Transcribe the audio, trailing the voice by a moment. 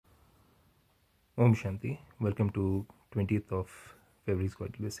Om Shanti. Welcome to 20th of February's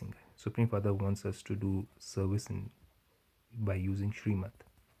God Blessing. Supreme Father wants us to do service by using shrimat,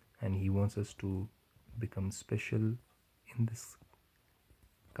 and he wants us to become special in this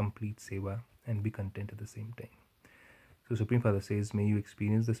complete seva and be content at the same time. So Supreme Father says, may you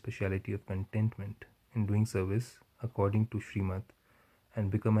experience the speciality of contentment in doing service according to shrimat and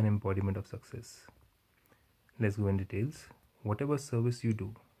become an embodiment of success. Let's go in details. Whatever service you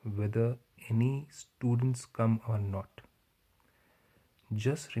do, whether any students come or not,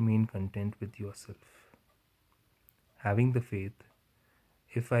 just remain content with yourself. Having the faith,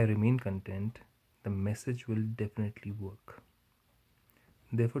 if I remain content, the message will definitely work.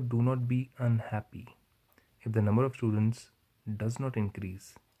 Therefore, do not be unhappy. If the number of students does not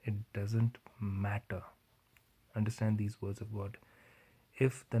increase, it doesn't matter. Understand these words of God.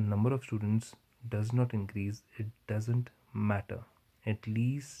 If the number of students does not increase, it doesn't matter. At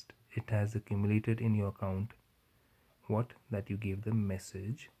least it has accumulated in your account what that you gave the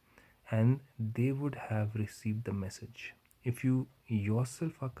message, and they would have received the message. If you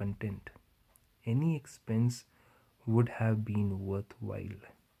yourself are content, any expense would have been worthwhile.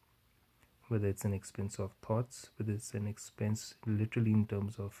 Whether it's an expense of thoughts, whether it's an expense literally in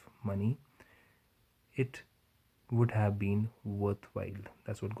terms of money, it would have been worthwhile.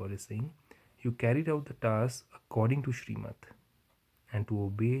 That's what God is saying. You carried out the task according to shrimat, and to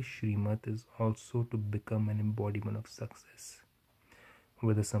obey shrimat is also to become an embodiment of success.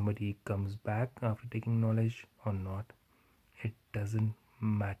 Whether somebody comes back after taking knowledge or not, it doesn't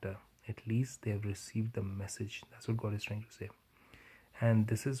matter. At least they have received the message. That's what God is trying to say. And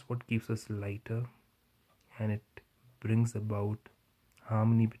this is what keeps us lighter, and it brings about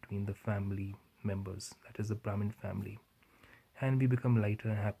harmony between the family members, that is the Brahmin family, and we become lighter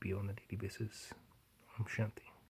and happier on a daily basis. Om Shanti.